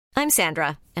I'm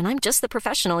Sandra, and I'm just the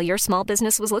professional your small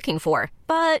business was looking for.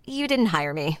 But you didn't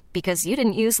hire me because you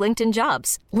didn't use LinkedIn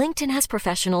Jobs. LinkedIn has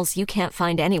professionals you can't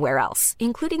find anywhere else,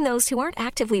 including those who aren't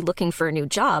actively looking for a new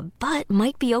job, but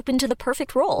might be open to the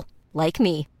perfect role, like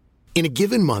me. In a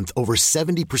given month, over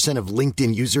 70% of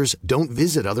LinkedIn users don't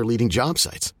visit other leading job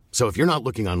sites. So if you're not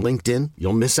looking on LinkedIn,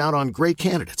 you'll miss out on great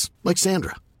candidates like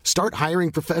Sandra. Start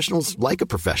hiring professionals like a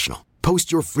professional.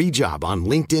 Post your free job on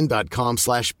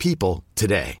linkedin.com/people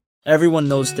today. Everyone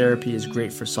knows therapy is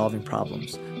great for solving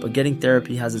problems, but getting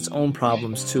therapy has its own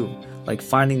problems too, like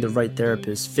finding the right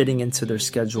therapist, fitting into their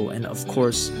schedule, and of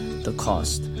course, the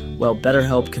cost. Well,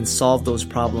 BetterHelp can solve those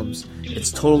problems. It's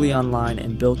totally online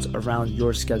and built around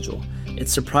your schedule.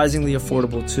 It's surprisingly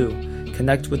affordable too.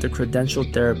 Connect with a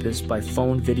credentialed therapist by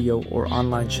phone, video, or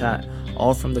online chat,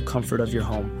 all from the comfort of your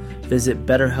home. Visit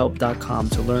BetterHelp.com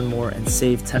to learn more and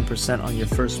save 10% on your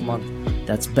first month.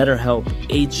 That's BetterHelp,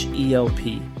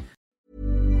 H-E-L-P.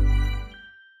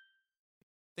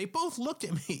 They both looked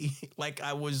at me like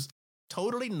I was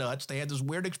totally nuts. They had this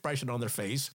weird expression on their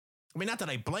face. I mean, not that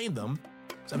I blame them.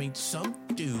 I mean, some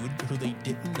dude who they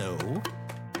didn't know.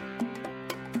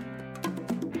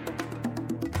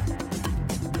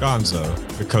 Gonzo,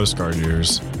 the Coast Guard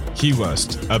years. Key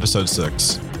West, Episode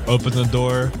 6. Open the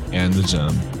Door and the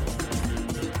Gym.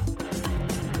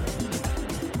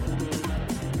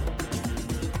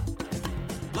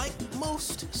 Like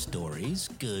most stories,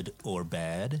 good or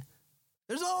bad,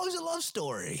 there's always a love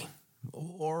story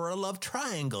or a love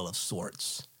triangle of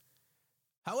sorts.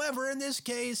 However, in this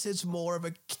case, it's more of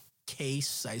a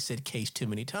case, I said case too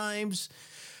many times,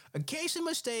 a case of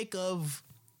mistake of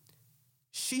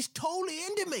she's totally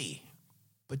into me,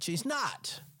 but she's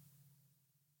not.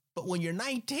 But when you're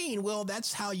 19, well,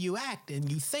 that's how you act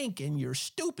and you think and you're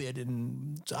stupid,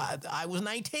 and I was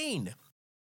 19.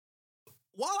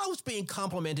 While I was being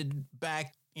complimented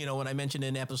back, when I mentioned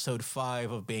in episode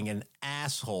 5 of being an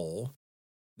asshole,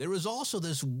 there was also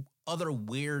this other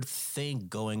weird thing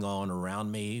going on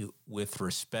around me with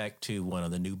respect to one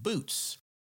of the new boots.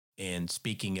 And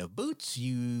speaking of boots,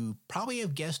 you probably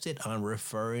have guessed it, I'm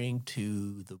referring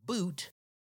to the boot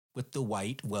with the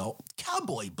white,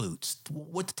 cowboy boots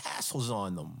with tassels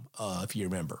on them, if you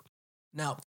remember.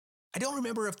 Now, I don't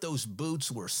remember if those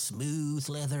boots were smooth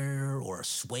leather or a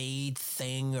suede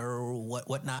thing or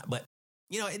whatnot, but,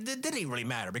 it didn't even really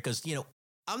matter because,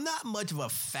 I'm not much of a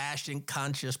fashion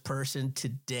conscious person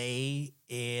today,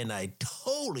 and I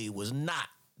totally was not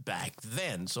back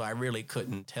then, so I really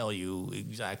couldn't tell you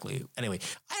exactly. Anyway,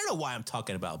 I don't know why I'm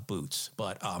talking about boots,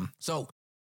 but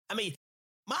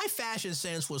my fashion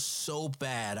sense was so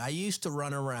bad. I used to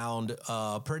run around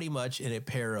pretty much in a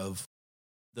pair of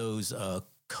those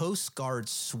Coast Guard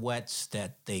sweats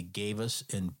that they gave us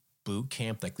in boot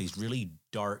camp, like these really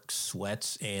dark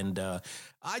sweats, and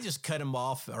I just cut them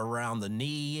off around the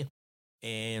knee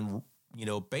and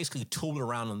basically tooled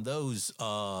around in those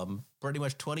pretty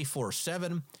much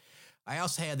 24/7. I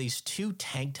also had these 2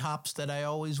 tank tops that I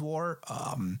always wore.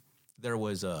 There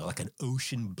was like an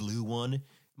ocean blue one,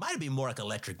 might have been more like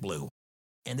electric blue,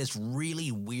 and this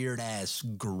really weird ass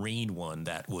green one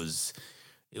it was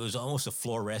almost a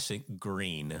fluorescent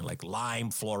green, like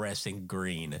lime fluorescent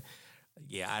green.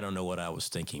 Yeah, I don't know what I was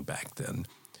thinking back then.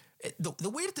 The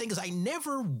weird thing is I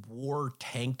never wore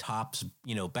tank tops,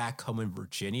 back home in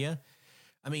Virginia.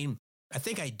 I mean, I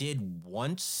think I did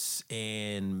once,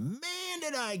 and man,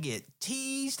 did I get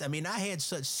teased. I mean, I had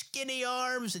such skinny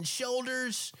arms and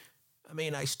shoulders. I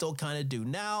mean, I still kind of do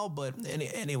now, but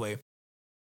anyway.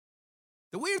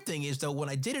 The weird thing is, though, when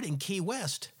I did it in Key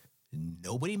West,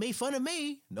 nobody made fun of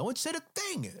me. No one said a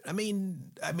thing.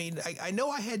 I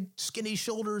know I had skinny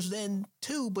shoulders then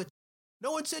too, but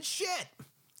no one said shit.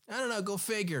 I don't know, go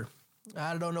figure.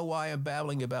 I don't know why I'm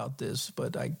babbling about this,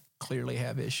 but I clearly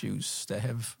have issues that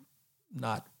have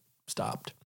not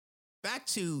stopped. Back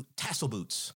to tassel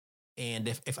boots. And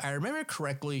if I remember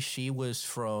correctly, she was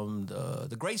from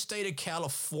the great state of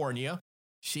California.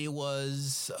 She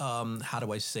was, how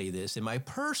do I say this? In my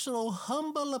personal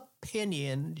humble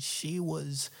opinion, she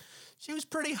was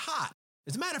pretty hot.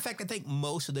 As a matter of fact, I think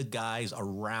most of the guys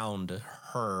around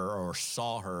her or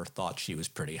saw her thought she was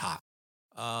pretty hot.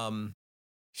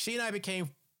 She and I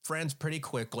became friends pretty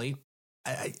quickly.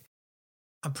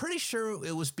 I'm pretty sure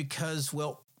it was because,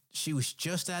 she was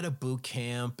just out of boot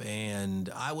camp, and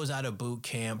I was out of boot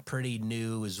camp, pretty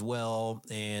new as well,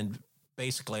 and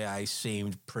basically I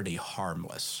seemed pretty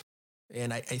harmless.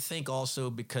 And I think also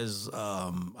because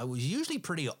I was usually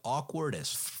pretty awkward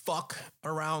as fuck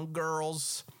around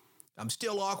girls. I'm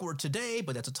still awkward today,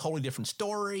 but that's a totally different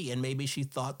story, and maybe she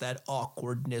thought that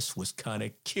awkwardness was kind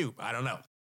of cute. I don't know.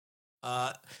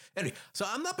 Uh, anyway, so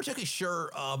I'm not particularly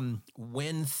sure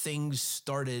when things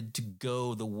started to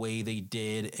go the way they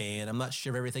did, and I'm not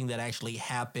sure of everything that actually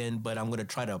happened, but I'm going to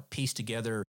try to piece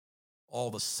together all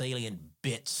the salient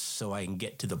bits so I can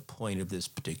get to the point of this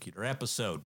particular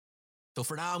episode. So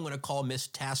for now, I'm going to call Miss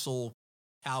Tassel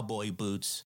Cowboy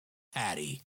Boots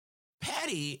Patty.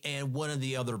 Patty and one of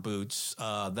the other boots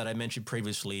that I mentioned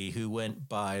previously, who went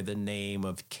by the name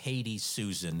of Katie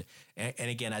Susan. And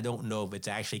again, I don't know if it's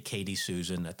actually Katie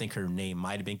Susan. I think her name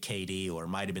might have been Katie or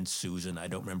might have been Susan. I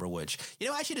don't remember which.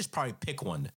 I should just probably pick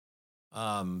one.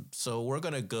 So we're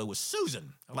going to go with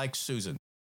Susan. I like Susan.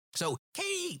 So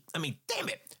damn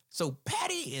it. So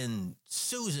Patty and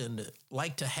Susan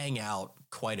like to hang out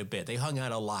quite a bit. They hung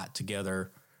out a lot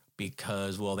together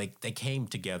because, well, they came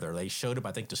together. They showed up,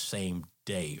 I think, the same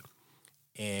day.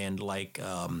 And like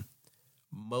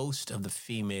most of the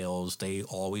females, they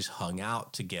always hung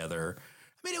out together.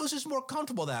 It was just more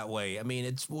comfortable that way.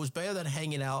 It was better than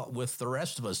hanging out with the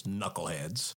rest of us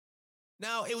knuckleheads.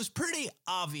 Now, it was pretty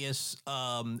obvious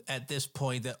at this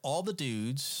point that all the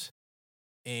dudes,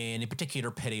 and in particular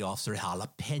Petty Officer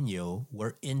Jalapeno,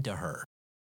 were into her.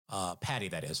 Patty,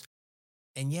 that is.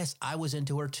 And yes, I was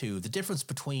into her too. The difference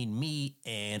between me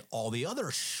and all the other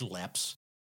schleps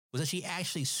was that she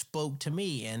actually spoke to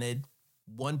me and at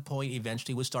one point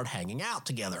eventually would start hanging out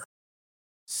together.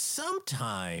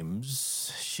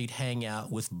 Sometimes she'd hang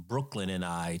out with Brooklyn and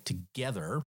I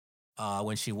together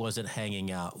when she wasn't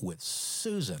hanging out with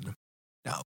Susan.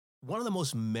 Now, one of the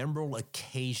most memorable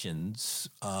occasions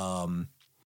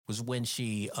was when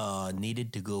she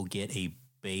needed to go get a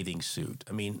bathing suit.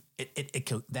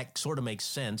 That sort of makes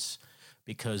sense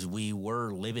because we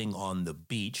were living on the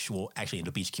beach. Well, actually in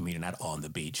the beach community, not on the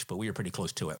beach, but we were pretty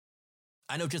close to it.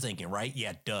 I know what you're thinking, right?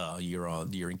 Yeah, duh.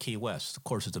 You're in Key West. Of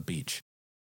course, it's a beach.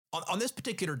 On this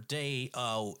particular day,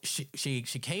 she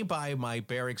came by my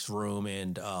barracks room,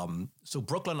 and so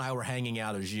Brooklyn and I were hanging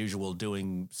out as usual,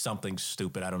 doing something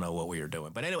stupid. I don't know what we were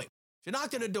doing, but anyway. She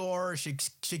knocked on the door. She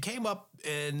came up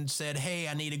and said, "Hey,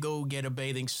 I need to go get a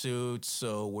bathing suit."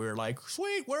 So we're like,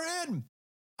 "Sweet, we're in."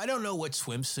 I don't know what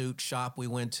swimsuit shop we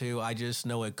went to. I just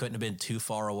know it couldn't have been too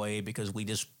far away because we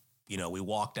just, we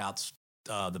walked out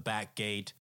the back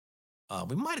gate.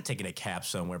 We might have taken a cab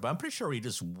somewhere, but I'm pretty sure we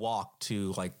just walked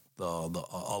to like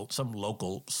some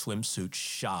local swimsuit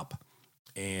shop.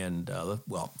 And the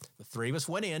three of us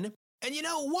went in. And,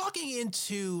 walking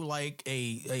into like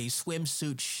a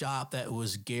swimsuit shop that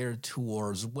was geared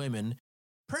towards women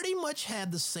pretty much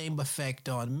had the same effect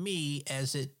on me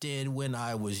as it did when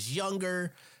I was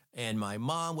younger. And my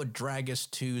mom would drag us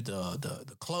to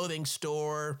the clothing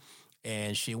store,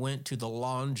 and she went to the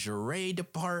lingerie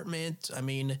department.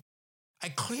 I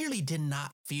clearly did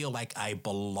not feel like I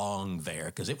belonged there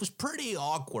because it was pretty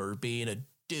awkward being a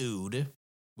dude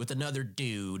with another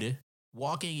dude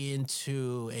walking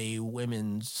into a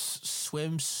women's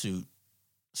swimsuit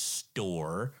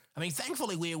store.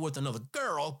 Thankfully we were with another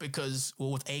girl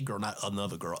with a girl, not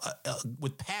another girl,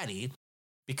 with Patty,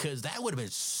 because that would have been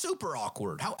super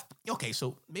awkward.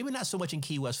 So maybe not so much in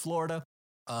Key West, Florida.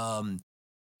 As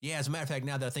a matter of fact,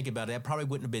 now that I think about it, that probably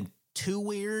wouldn't have been too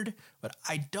weird, but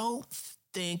I don't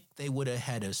think they would have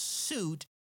had a suit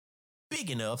big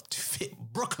enough to fit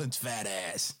Brooklyn's fat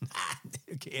ass.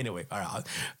 Okay, anyway, all right,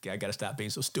 I got to stop being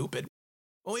so stupid.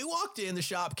 When we walked in, the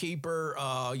shopkeeper,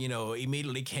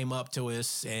 immediately came up to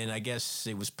us, and I guess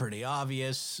it was pretty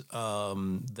obvious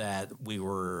that we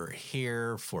were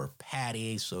here for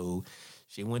Patty. So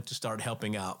she went to start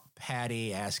helping out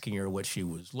Patty, asking her what she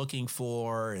was looking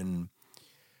for and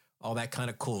all that kind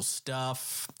of cool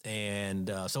stuff.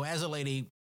 And so as a lady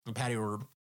and Patty were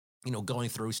going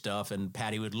through stuff, and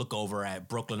Patty would look over at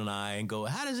Brooklyn and I and go,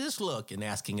 "How does this look?" and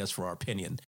asking us for our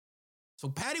opinion. So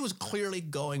Patty was clearly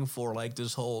going for like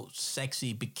this whole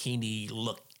sexy bikini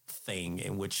look thing,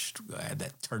 in which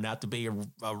that turned out to be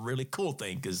a really cool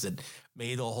thing because it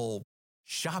made the whole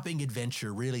shopping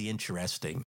adventure really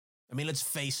interesting. Let's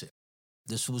face it,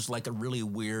 this was like a really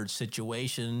weird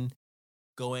situation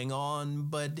going on,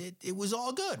 but it was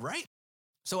all good, right?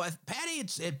 So Patty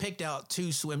had picked out 2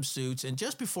 swimsuits, and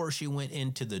just before she went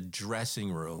into the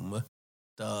dressing room,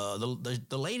 the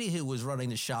lady who was running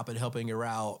the shop and helping her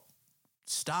out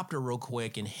stopped her real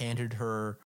quick and handed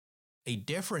her a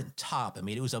different top.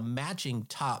 It was a matching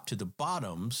top to the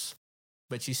bottoms,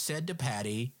 but she said to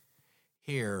Patty,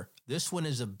 "Here, this one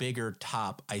is a bigger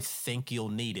top. I think you'll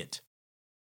need it."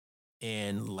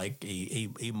 And like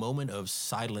a moment of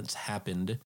silence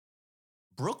happened.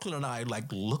 Brooklyn and I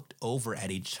looked over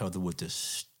at each other with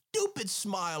this stupid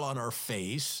smile on our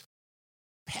face.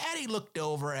 Patty looked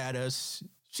over at us.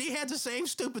 She had the same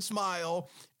stupid smile,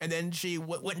 and then she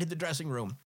went into the dressing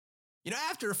room.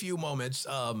 After a few moments,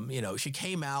 she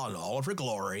came out in all of her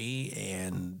glory,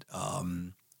 and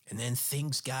then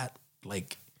things got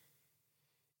like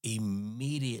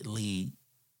immediately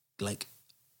like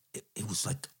it was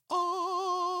like,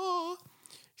 oh,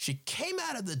 she came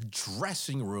out of the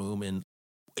dressing room and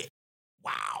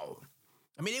wow.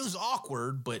 I mean, it was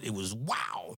awkward, but it was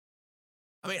wow.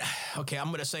 I mean, okay, I'm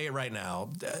going to say it right now.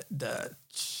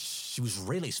 She was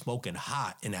really smoking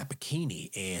hot in that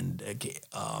bikini. And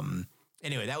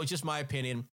anyway, that was just my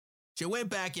opinion. She went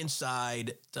back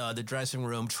inside the dressing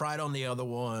room, tried on the other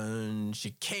one.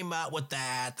 She came out with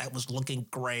that. That was looking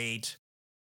great.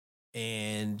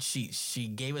 And she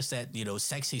gave us that,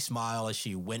 sexy smile as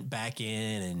she went back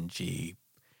in, and she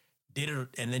did it.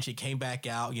 And then she came back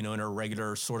out, in her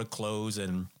regular sort of clothes.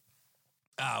 And,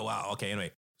 oh, wow. Okay,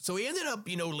 anyway. So we ended up,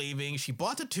 leaving. She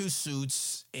bought the 2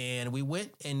 suits, and we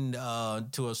went in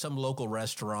to some local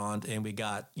restaurant, and we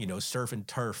got, surf and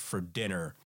turf for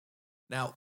dinner.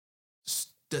 Now,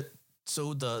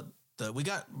 we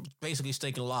got basically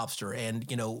steak and lobster, and,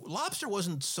 lobster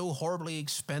wasn't so horribly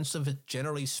expensive,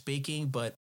 generally speaking,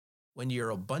 but when you're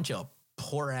a bunch of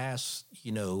poor ass,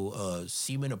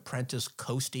 seaman apprentice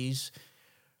coasties,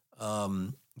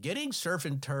 getting surf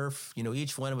and turf,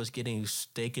 each one of us getting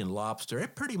steak and lobster,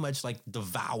 it pretty much like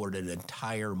devoured an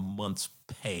entire month's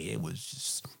pay. It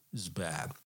was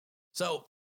bad. So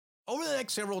over the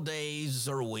next several days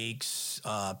or weeks,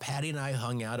 Patty and I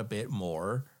hung out a bit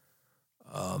more.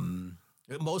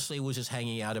 Mostly it was just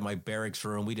hanging out in my barracks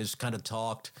room. We just kind of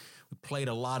talked. We played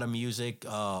a lot of music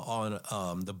on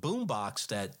the boombox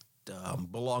that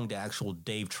belonged to actual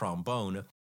Dave Trombone.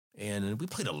 And we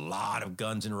played a lot of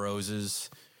Guns N' Roses.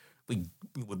 We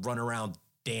would run around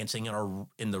dancing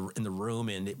in the room,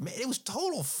 and it was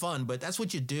total fun. But that's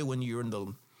what you do when you're in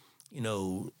the,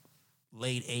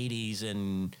 late 80s,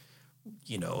 and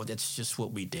that's just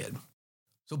what we did.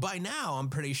 So by now, I'm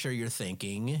pretty sure you're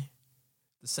thinking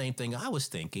the same thing I was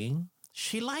thinking.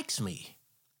 She likes me.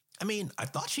 I mean, I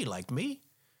thought she liked me,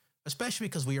 especially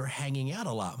because we were hanging out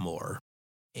a lot more.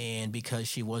 And because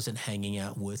she wasn't hanging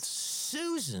out with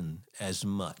Susan as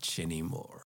much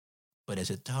anymore. But as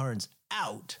it turns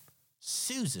out,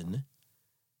 Susan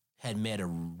had met a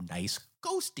nice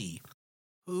ghostie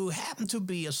who happened to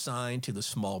be assigned to the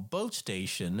small boat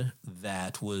station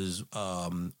that was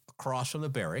across from the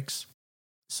barracks.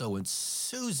 So when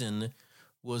Susan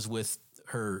was with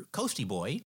her coastie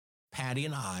boy, Patty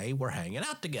and I were hanging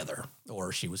out together.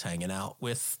 Or she was hanging out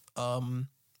with Brooklyn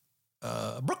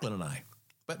and I.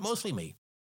 But mostly me.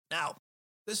 Now,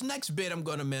 this next bit I'm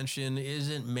going to mention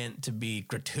isn't meant to be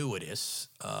gratuitous,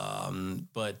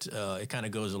 but it kind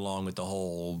of goes along with the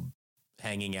whole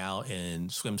hanging out in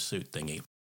swimsuit thingy.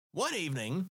 One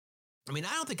evening, I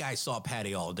don't think I saw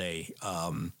Patty all day.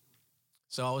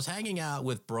 So I was hanging out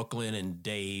with Brooklyn and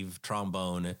Dave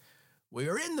Trombone. We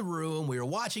were in the room. We were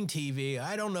watching TV.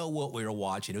 I don't know what we were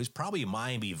watching. It was probably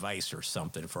Miami Vice or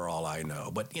something for all I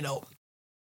know. But,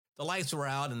 the lights were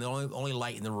out, and the only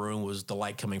light in the room was the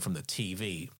light coming from the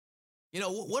TV.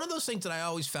 One of those things that I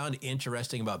always found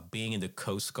interesting about being in the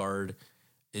Coast Guard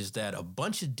is that a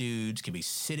bunch of dudes can be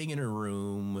sitting in a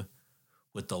room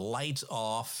with the lights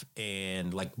off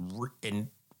and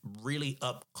really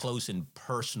up close and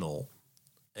personal,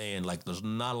 and there's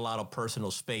not a lot of personal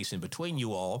space in between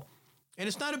you all, and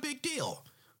it's not a big deal.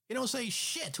 You don't say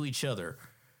shit to each other.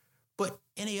 But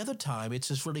any other time, it's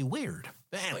just really weird.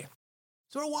 But anyway.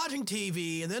 So we're watching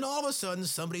TV, and then all of a sudden,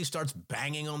 somebody starts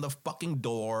banging on the fucking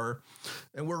door,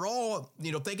 and we're all,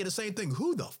 thinking the same thing.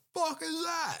 Who the fuck is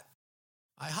that?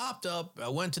 I hopped up, I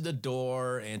went to the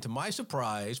door, and to my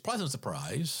surprise, pleasant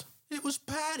surprise, it was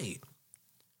Patty.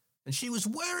 And she was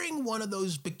wearing one of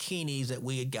those bikinis that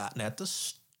we had gotten at the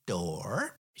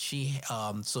store. She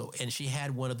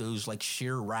had one of those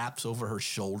sheer wraps over her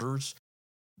shoulders,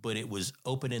 but it was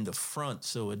open in the front,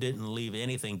 so it didn't leave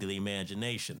anything to the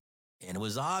imagination. And it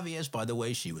was obvious by the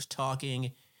way she was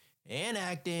talking and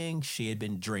acting, she had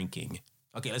been drinking.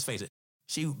 Okay, let's face it.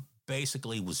 She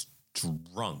basically was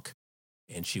drunk.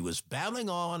 And she was babbling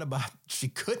on about she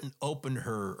couldn't open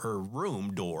her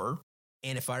room door.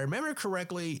 And if I remember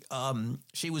correctly,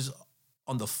 she was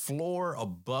on the floor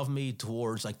above me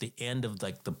towards the end of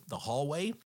the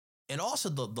hallway. And also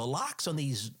the locks on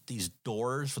these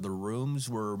doors for the rooms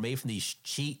were made from these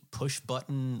cheap push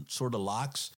button sort of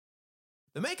locks.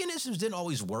 The mechanisms didn't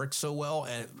always work so well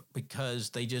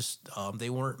because they just they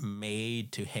weren't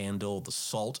made to handle the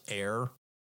salt air.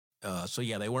 So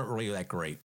yeah, they weren't really that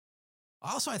great.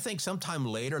 Also, I think sometime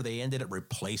later they ended up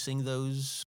replacing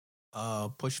those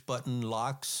push button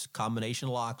locks, combination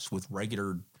locks with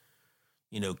regular,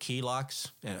 key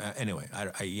locks. Anyway,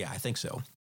 I think so.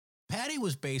 Patty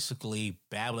was basically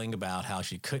babbling about how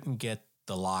she couldn't get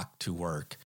the lock to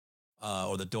work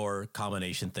or the door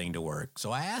combination thing to work.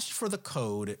 So I asked for the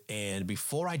code, and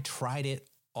before I tried it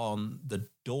on the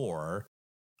door,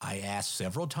 I asked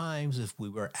several times if we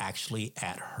were actually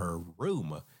at her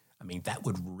room. I mean, that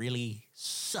would really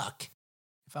suck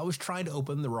if I was trying to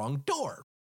open the wrong door.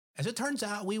 As it turns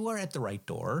out, we were at the right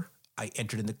door. I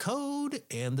entered in the code,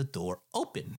 and the door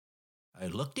opened. I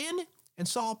looked in and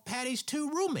saw Patty's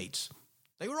 2 roommates.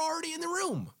 They were already in the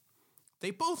room. They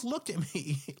both looked at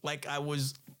me like I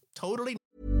was totally...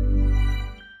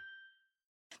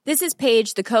 This is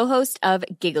Paige, the co-host of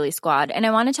Giggly Squad, and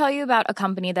I want to tell you about a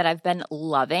company that I've been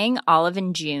loving, Olive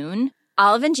 & June.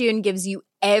 Olive & June gives you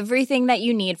everything that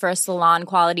you need for a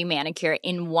salon-quality manicure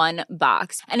in one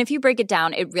box. And if you break it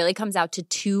down, it really comes out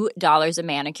to $2 a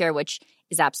manicure, which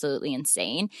is absolutely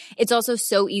insane. It's also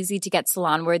so easy to get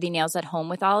salon-worthy nails at home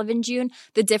with Olive & June.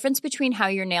 The difference between how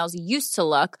your nails used to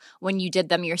look when you did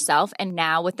them yourself and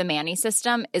now with the Mani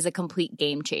system is a complete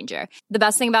game changer. The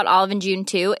best thing about Olive & June,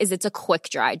 too, is it's a quick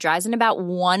dry. Dries in about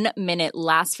 1 minute,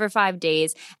 lasts for 5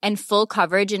 days, and full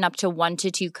coverage in up to 1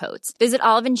 to 2 coats. Visit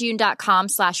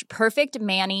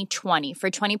oliveandjune.com/perfectmani20 for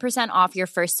 20% off your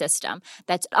first system.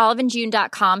 That's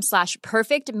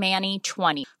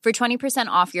oliveandjune.com/perfectmani20 for 20%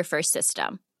 off your first system.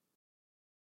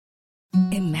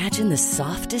 Imagine the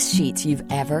softest sheets you've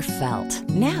ever felt.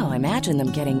 Now imagine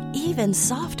them getting even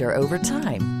softer over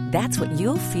time. That's what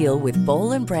you'll feel with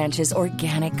Boll & Branch's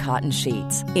organic cotton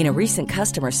sheets. In a recent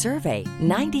customer survey,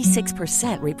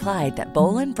 96% replied that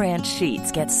Boll & Branch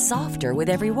sheets get softer with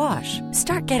every wash.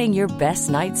 Start getting your best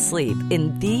night's sleep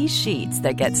in these sheets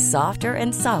that get softer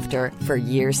and softer for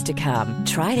years to come.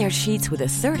 Try their sheets with a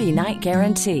 30-night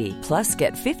guarantee. Plus,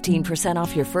 get 15%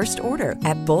 off your first order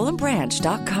at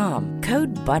bollandbranch.com.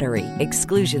 Code BUTTERY.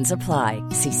 Exclusions apply.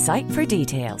 See site for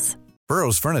details.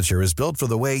 Burrow's furniture is built for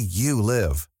the way you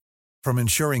live. From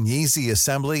ensuring easy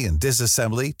assembly and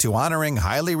disassembly to honoring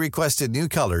highly requested new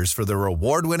colors for their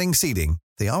award-winning seating,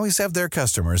 they always have their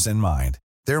customers in mind.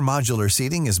 Their modular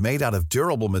seating is made out of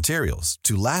durable materials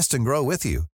to last and grow with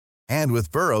you. And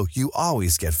with Burrow, you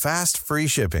always get fast, free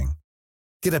shipping.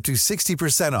 Get up to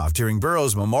 60% off during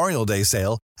Burrow's Memorial Day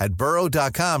sale at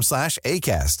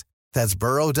burrow.com/ACAST. That's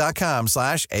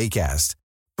burrow.com/ACAST.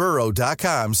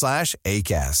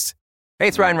 burrow.com/ACAST. Hey,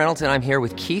 it's Ryan Reynolds, and I'm here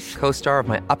with Keith, co-star of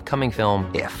my upcoming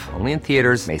film, If, only in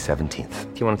theaters May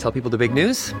 17th. Do you want to tell people the big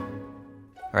news?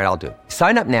 All right, I'll do it.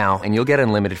 Sign up now and you'll get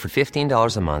unlimited for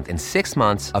 $15 a month and 6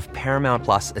 months of Paramount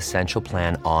Plus Essential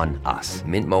Plan on us.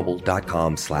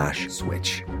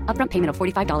 MintMobile.com/switch. Upfront payment of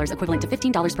 $45 equivalent to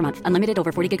 $15 per month. Unlimited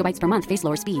over 40 gigabytes per month. Face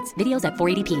lower speeds. Videos at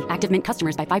 480p. Active Mint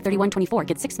customers by 531.24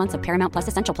 get 6 months of Paramount Plus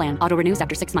Essential Plan. Auto renews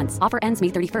after 6 months. Offer ends May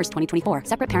 31st, 2024.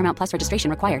 Separate Paramount Plus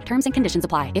registration required. Terms and conditions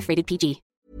apply if rated PG.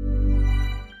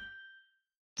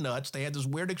 Nuts. They had this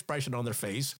weird expression on their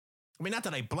face. I mean, not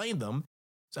that I blame them.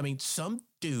 I mean, some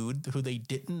dude who they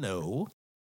didn't know,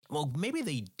 well, maybe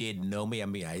they did know me. I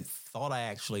mean, I thought I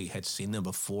actually had seen them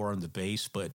before on the base,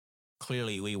 but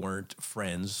clearly we weren't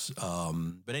friends.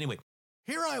 But anyway,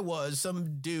 here I was,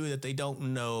 some dude that they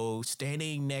don't know,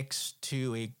 standing next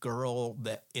to a girl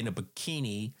that in a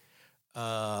bikini, who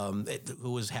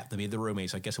happened to be the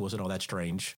roommates. I guess it wasn't all that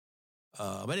strange.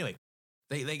 But anyway,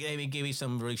 they gave me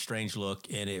some really strange look,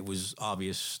 and it was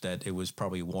obvious that it was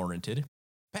probably warranted.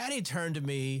 Patty turned to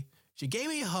me, she gave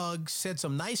me a hug, said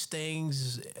some nice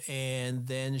things, and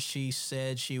then she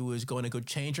said she was going to go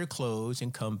change her clothes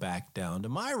and come back down to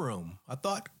my room. I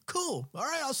thought, cool, all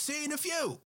right, I'll see you in a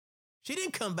few. She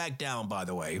didn't come back down, by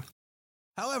the way.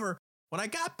 However, when I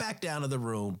got back down to the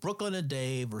room, Brooklyn and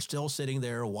Dave were still sitting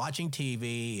there watching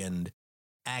TV and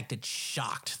acted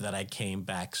shocked that I came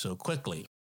back so quickly.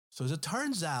 So as it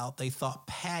turns out, they thought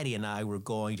Patty and I were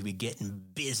going to be getting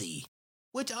busy,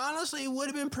 which honestly would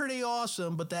have been pretty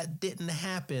awesome, but that didn't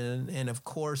happen. And of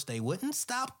course, they wouldn't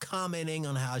stop commenting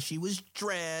on how she was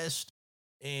dressed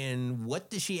and what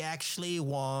does she actually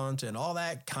want and all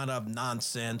that kind of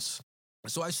nonsense.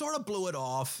 So I sort of blew it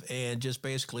off and just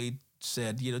basically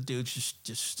said, dude,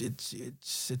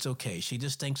 it's okay. She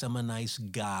just thinks I'm a nice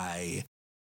guy,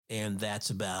 and that's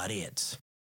about it.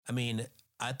 I mean,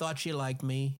 I thought she liked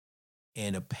me,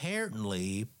 and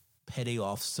apparently Petty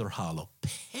Officer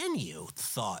Jalapeno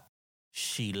thought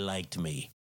she liked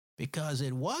me, because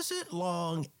it wasn't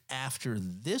long after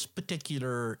this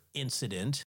particular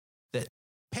incident that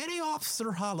Petty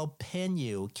Officer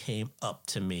Jalapeno came up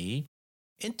to me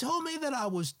and told me that I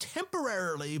was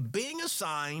temporarily being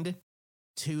assigned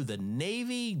to the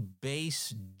Navy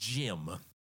base gym.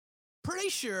 Pretty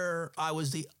sure I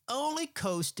was the only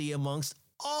coastie amongst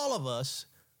all of us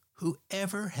who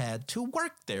ever had to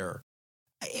work there.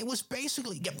 It was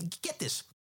basically, get this,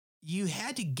 you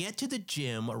had to get to the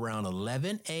gym around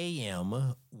 11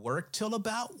 a.m., work till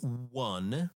about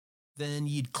 1, then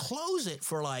you'd close it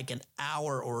for like an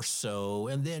hour or so,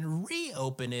 and then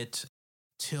reopen it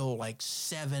till like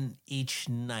 7 each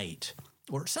night,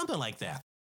 or something like that.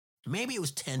 Maybe it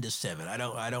was 10 to 7.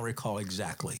 I don't recall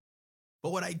exactly.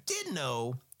 But what I did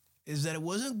know is that it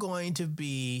wasn't going to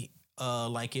be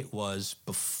like it was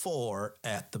before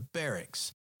at the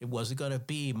barracks. It wasn't going to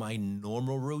be my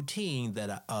normal routine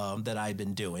that I'd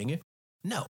been doing.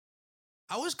 No,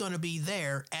 I was going to be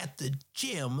there at the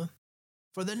gym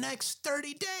for the next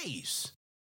 30 days.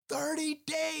 30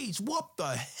 days. What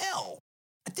the hell?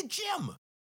 At the gym.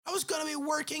 I was going to be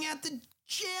working at the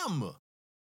gym.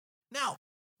 Now,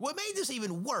 what made this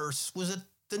even worse was that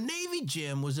the Navy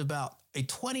gym was about a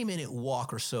 20-minute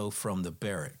walk or so from the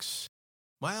barracks.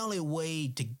 My only way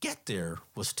to get there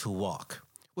was to walk,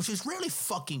 which was really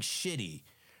fucking shitty.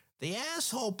 The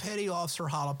asshole petty officer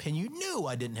Jalapeno knew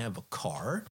I didn't have a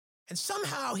car, and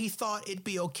somehow he thought it'd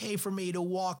be okay for me to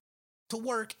walk to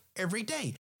work every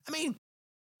day. I mean,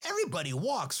 everybody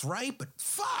walks, right? But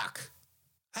fuck!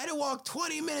 I had to walk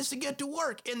 20 minutes to get to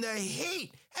work in the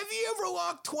heat. Have you ever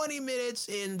walked 20 minutes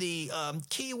in the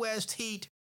Key West heat?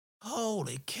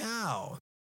 Holy cow.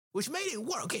 Which made it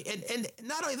work. Okay, and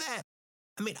not only that,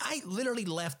 I mean, I literally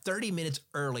left 30 minutes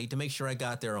early to make sure I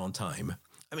got there on time.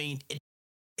 I mean,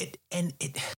 it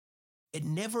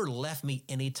never left me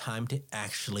any time to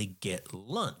actually get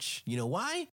lunch. You know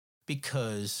why?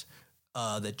 Because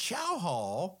the chow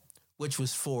hall, which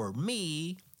was for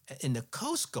me in the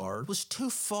Coast Guard, was too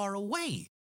far away.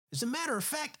 As a matter of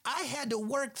fact, I had to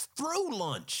work through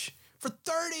lunch for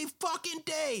 30 fucking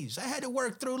days. I had to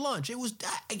work through lunch. It was,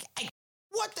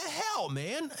 what the hell,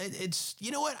 man? It's,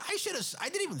 you know what? I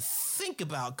didn't even think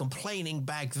about complaining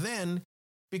back then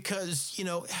because,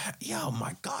 yeah, oh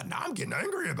my God, now I'm getting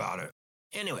angry about it.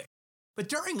 Anyway, but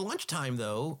during lunchtime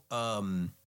though,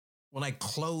 when I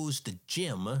closed the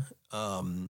gym,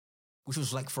 which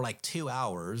was like for like 2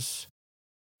 hours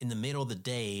in the middle of the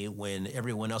day when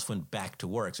everyone else went back to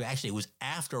work. So actually it was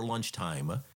after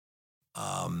lunchtime.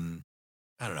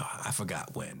 I don't know. I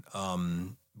forgot when.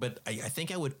 But I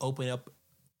think I would open up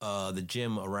the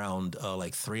gym around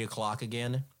like 3 o'clock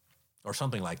again or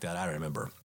something like that. I don't remember.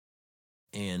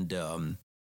 And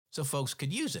so folks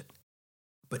could use it.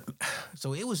 But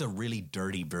so it was a really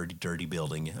dirty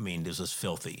building. I mean, this was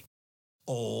filthy.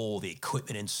 Oh, the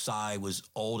equipment inside was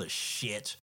old as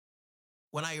shit.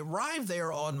 When I arrived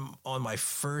there on my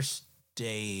first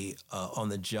day on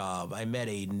the job, I met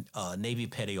a Navy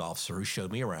petty officer who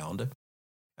showed me around.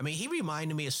 I mean, he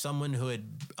reminded me of someone who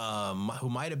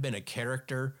might have been a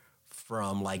character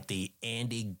from like the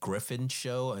Andy Griffin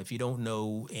show. If you don't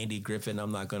know Andy Griffin,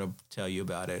 I'm not going to tell you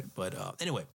about it. But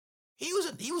anyway, he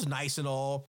was nice and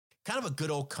all, kind of a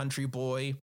good old country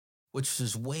boy, which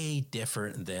is way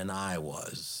different than I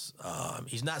was.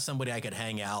 He's not somebody I could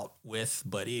hang out with,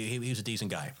 but he was a decent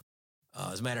guy.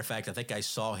 As a matter of fact, I think I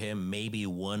saw him maybe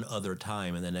one other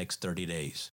time in the next 30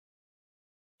 days.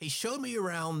 He showed me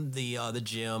around the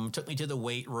gym, took me to the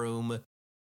weight room.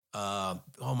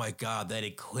 Oh my God, that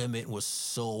equipment was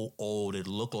so old. It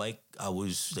looked like I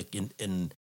was like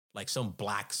in like some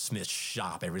blacksmith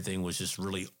shop. Everything was just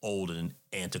really old and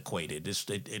antiquated.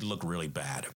 It looked really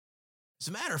bad. As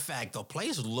a matter of fact, the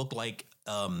place looked like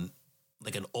an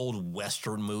old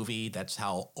Western movie. That's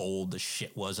how old the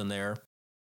shit was in there.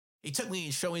 He took me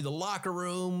and showed me the locker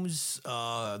rooms,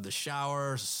 the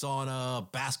shower,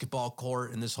 sauna, basketball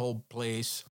court in this whole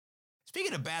place.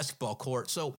 Speaking of basketball court,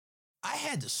 so I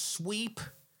had to sweep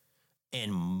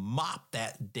and mop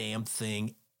that damn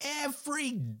thing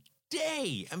every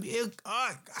day. I mean,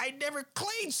 I never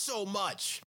cleaned so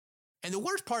much. And the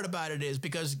worst part about it is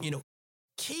because,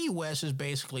 Key West is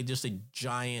basically just a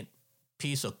giant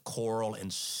piece of coral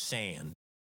and sand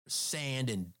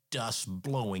and dust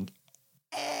blowing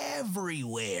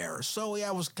everywhere. So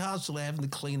I was constantly having to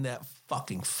clean that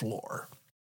fucking floor.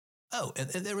 Oh, and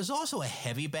there was also a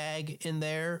heavy bag in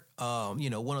there.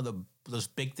 One of those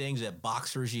big things that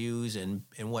boxers use and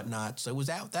whatnot. So it was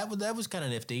that was kind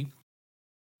of nifty.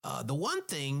 The one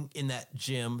thing in that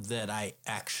gym that I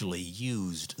actually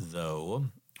used though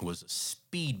was a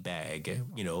speed bag.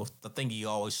 The thing you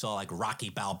always saw like Rocky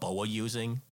Balboa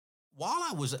using. While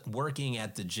I was working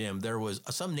at the gym, there was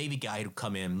some Navy guy who'd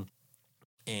come in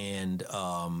and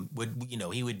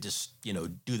he would just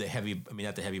do the heavy,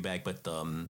 not the heavy bag, but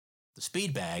the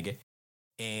speed bag,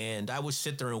 And I would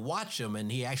sit there and watch him,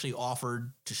 and he actually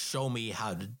offered to show me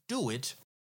how to do it.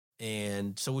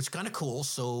 And so it's kind of cool.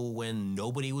 So when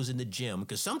nobody was in the gym,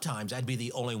 because sometimes I'd be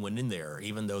the only one in there,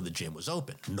 even though the gym was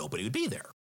open, nobody would be there.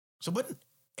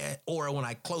 Or when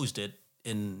I closed it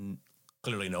and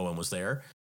clearly no one was there,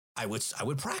 I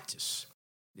would practice.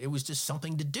 It was just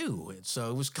something to do. And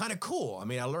so it was kind of cool. I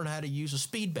mean, I learned how to use a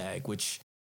speed bag, which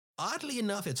oddly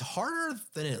enough, it's harder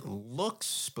than it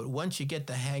looks, but once you get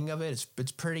the hang of it,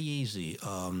 it's pretty easy.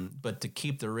 But to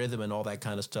keep the rhythm and all that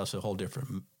kind of stuff's a whole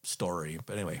different story.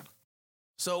 But anyway,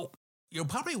 so you're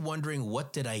probably wondering,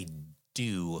 what did I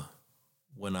do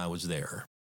when I was there?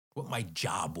 What my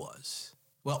job was?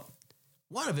 Well,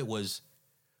 one of it was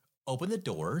open the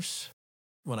doors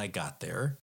when I got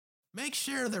there, make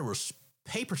sure there were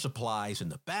paper supplies in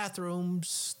the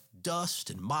bathrooms,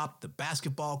 dust and mop the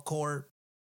basketball court,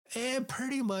 and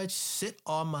pretty much sit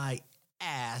on my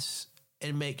ass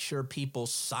and make sure people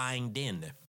signed in.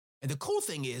 And the cool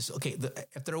thing is,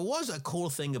 if there was a cool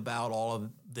thing about all of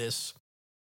this,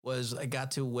 was I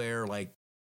got to wear like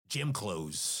gym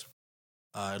clothes.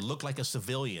 I looked like a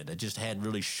civilian. I just had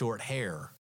really short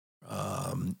hair.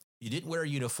 You didn't wear a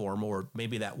uniform, or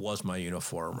maybe that was my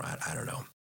uniform. I don't know.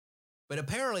 But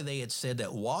apparently they had said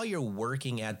that while you're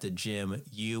working at the gym,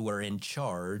 you were in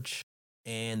charge.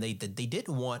 And they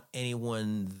didn't want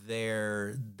anyone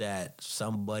there that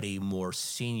somebody more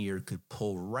senior could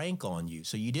pull rank on you.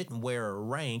 So you didn't wear a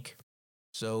rank,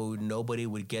 so nobody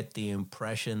would get the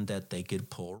impression that they could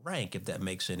pull rank, if that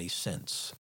makes any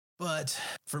sense. But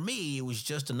for me, it was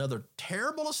just another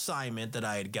terrible assignment that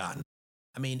I had gotten.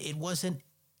 I mean, it was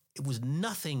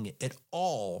nothing at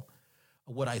all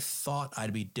what I thought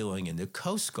I'd be doing in the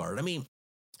Coast Guard. I mean,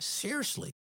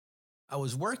 seriously. I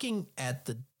was working at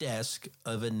the desk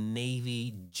of a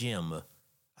Navy gym.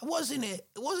 It wasn't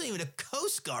even a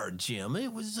Coast Guard gym.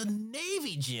 It was a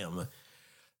Navy gym.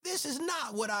 This is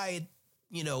not what I,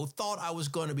 thought I was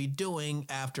going to be doing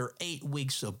after 8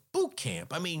 weeks of boot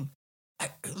camp. I mean,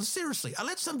 seriously, I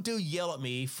let some dude yell at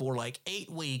me for like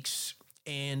 8 weeks,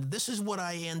 and this is what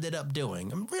I ended up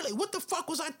doing. I'm really, what the fuck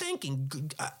was I thinking?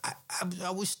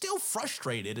 I was still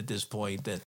frustrated at this point.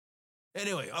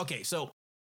 Anyway, okay, so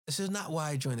this is not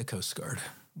why I joined the Coast Guard,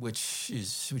 which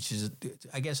is,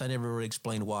 I guess I never really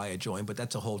explained why I joined, but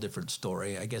that's a whole different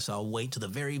story. I guess I'll wait to the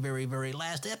very, very, very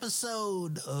last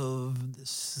episode of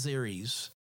this series.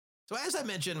 So as I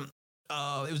mentioned,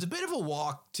 it was a bit of a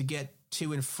walk to get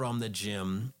to and from the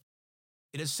gym.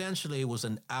 It essentially was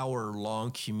an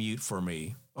hour-long commute for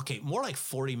me. Okay, more like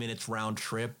 40 minutes round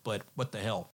trip, but what the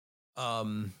hell?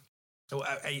 So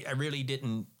I really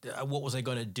didn't, what was I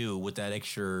going to do with that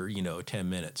extra, 10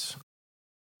 minutes?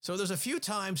 So there's a few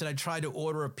times that I tried to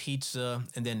order a pizza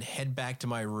and then head back to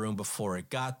my room before it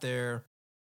got there.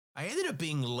 I ended up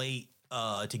being late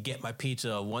to get my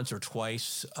pizza once or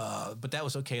twice, but that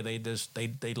was okay.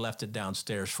 They left it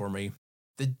downstairs for me.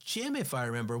 The gym, if I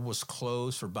remember, was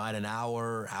closed for about an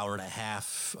hour and a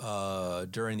half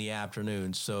during the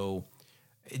afternoon. So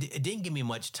it didn't give me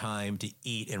much time to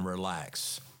eat and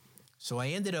relax. So I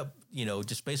ended up,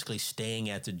 just basically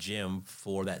staying at the gym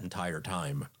for that entire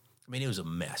time. I mean, it was a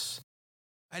mess.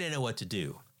 I didn't know what to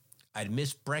do. I'd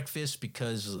missed breakfast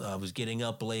because I was getting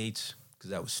up late, because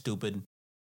that was stupid.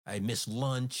 I missed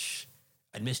lunch.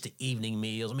 I'd missed the evening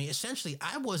meals. I mean, essentially,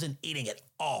 I wasn't eating at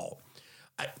all.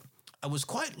 I was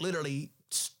quite literally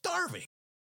starving.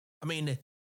 I mean,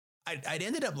 I'd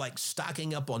ended up like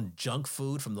stocking up on junk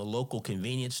food from the local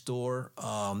convenience store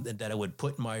that I would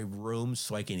put in my room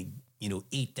so I can,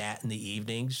 eat that in the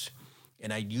evenings.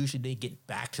 And I usually didn't get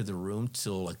back to the room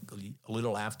till like a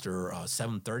little after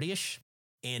 7:30ish.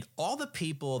 And all the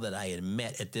people that I had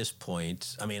met at this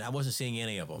point, I mean, I wasn't seeing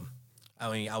any of them.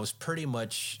 I mean, I was pretty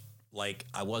much like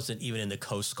I wasn't even in the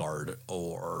Coast Guard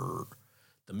or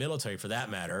the military for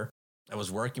that matter. I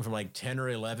was working from like 10 or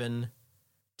 11,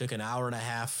 took an hour and a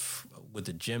half with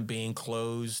the gym being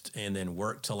closed, and then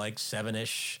worked till like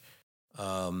 7-ish.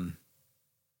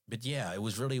 But yeah, it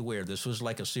was really weird. This was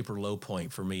like a super low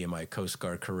point for me in my Coast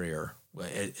Guard career.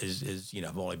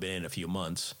 I've only been in a few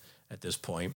months at this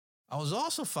point. I was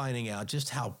also finding out just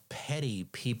how petty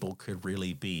people could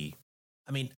really be.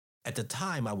 I mean, at the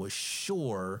time, I was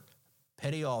sure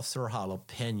Petty Officer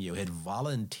Jalapeno had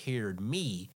volunteered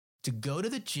me to go to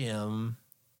the gym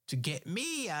to get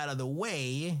me out of the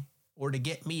way or to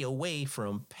get me away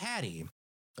from Patty.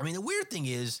 I mean, the weird thing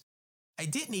is, I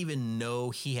didn't even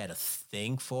know he had a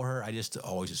thing for her. I just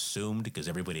always assumed because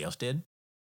everybody else did.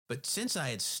 But since I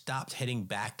had stopped heading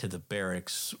back to the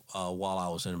barracks while I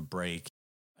was in break,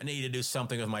 I needed to do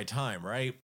something with my time,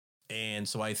 right? And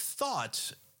so I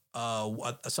thought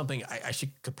something I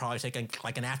could probably take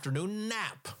like an afternoon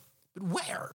nap. But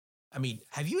where? I mean,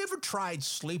 have you ever tried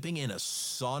sleeping in a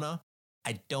sauna?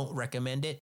 I don't recommend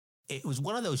it. It was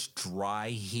one of those dry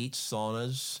heat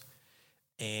saunas,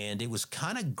 and it was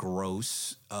kind of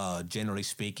gross, generally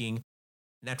speaking.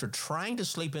 And after trying to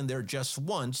sleep in there just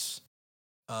once,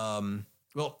 it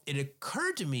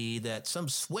occurred to me that some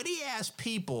sweaty-ass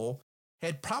people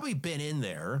had probably been in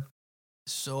there.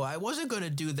 So I wasn't going to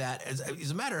do that.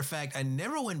 As a matter of fact, I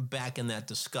never went back in that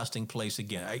disgusting place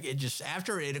again.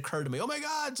 After it occurred to me, oh my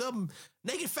God, some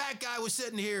naked fat guy was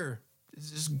sitting here. It's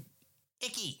just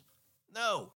icky.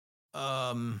 No.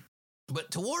 But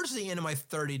towards the end of my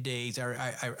 30 days,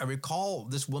 I recall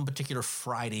this one particular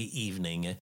Friday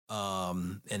evening.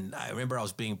 And I remember I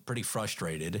was being pretty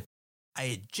frustrated. I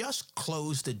had just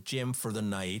closed the gym for the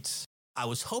night. I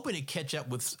was hoping to catch up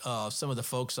with some of the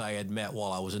folks I had met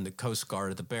while I was in the Coast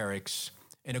Guard at the barracks.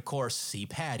 And of course, see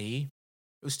Patty.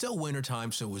 It was still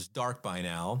wintertime, so it was dark by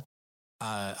now.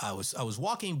 I was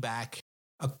walking back.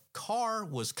 A car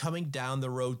was coming down the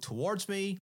road towards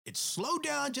me. It slowed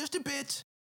down just a bit.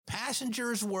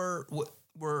 Passengers were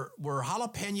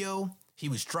jalapeno. He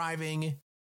was driving.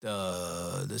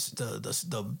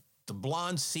 The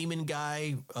blonde seaman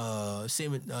guy,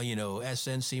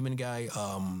 SN seaman guy,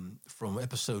 from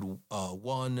episode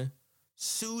 1.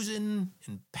 Susan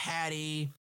and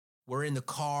Patty were in the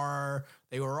car.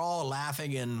 They were all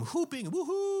laughing and whooping,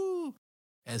 woohoo!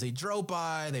 As they drove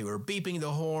by, they were beeping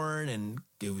the horn, and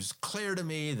it was clear to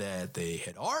me that they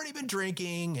had already been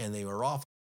drinking and they were off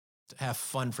to have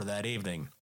fun for that evening.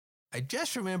 I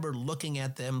just remember looking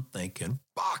at them thinking,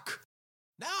 fuck,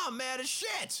 now I'm mad as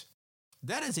shit.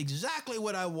 That is exactly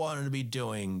what I wanted to be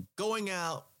doing, going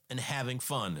out and having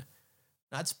fun.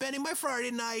 Not spending my Friday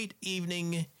night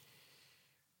evening,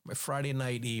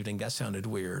 that sounded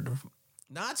weird.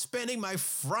 Not spending my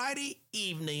Friday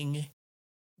evening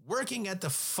working at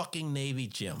the fucking Navy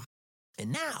gym.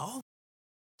 And now,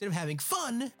 instead of having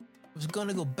fun, I was going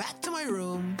to go back to my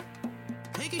room,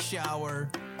 take a shower,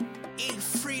 eat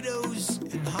Fritos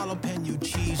and jalapeno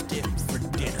cheese dip for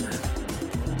dinner.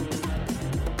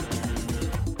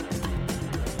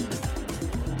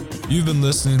 You've been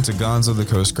listening to Gonzo the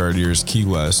Coast Guardiers Key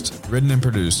West, written and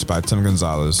produced by Tim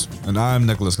Gonzalez, and I'm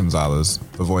Nicholas Gonzalez,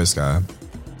 the voice guy.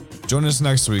 Join us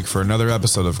next week for another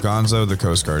episode of Gonzo the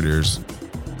Coast Guardiers.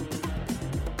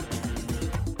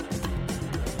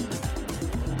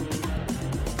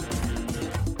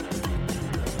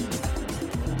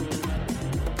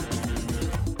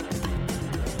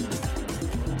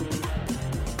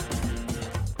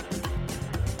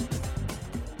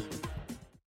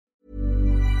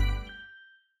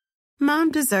 Mom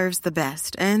deserves the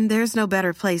best, and there's no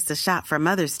better place to shop for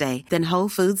Mother's Day than Whole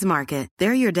Foods Market.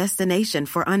 They're your destination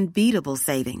for unbeatable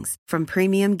savings, from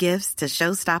premium gifts to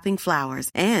show-stopping flowers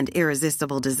and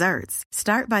irresistible desserts.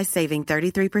 Start by saving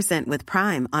 33% with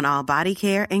Prime on all body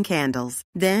care and candles.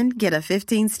 Then get a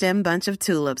 15-stem bunch of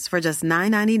tulips for just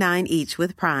 $9.99 each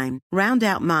with Prime. Round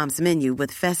out Mom's menu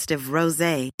with festive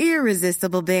rosé,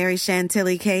 irresistible berry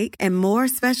chantilly cake, and more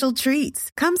special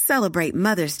treats. Come celebrate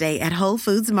Mother's Day at Whole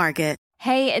Foods Market.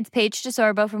 Hey, it's Paige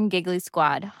DeSorbo from Giggly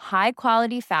Squad. High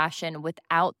quality fashion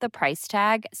without the price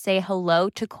tag. Say hello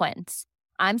to Quince.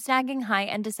 I'm snagging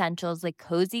high-end essentials like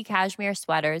cozy cashmere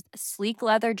sweaters, sleek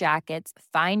leather jackets,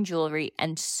 fine jewelry,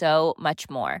 and so much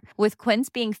more. With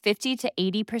Quince being 50 to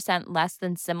 80% less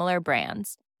than similar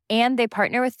brands. And they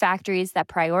partner with factories that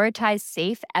prioritize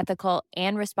safe, ethical,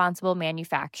 and responsible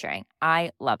manufacturing.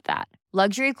 I love that.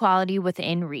 Luxury quality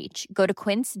within reach. Go to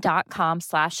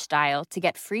quince.com/style to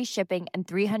get free shipping and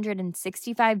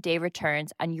 365-day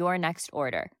returns on your next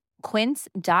order.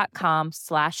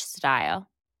 Quince.com/style.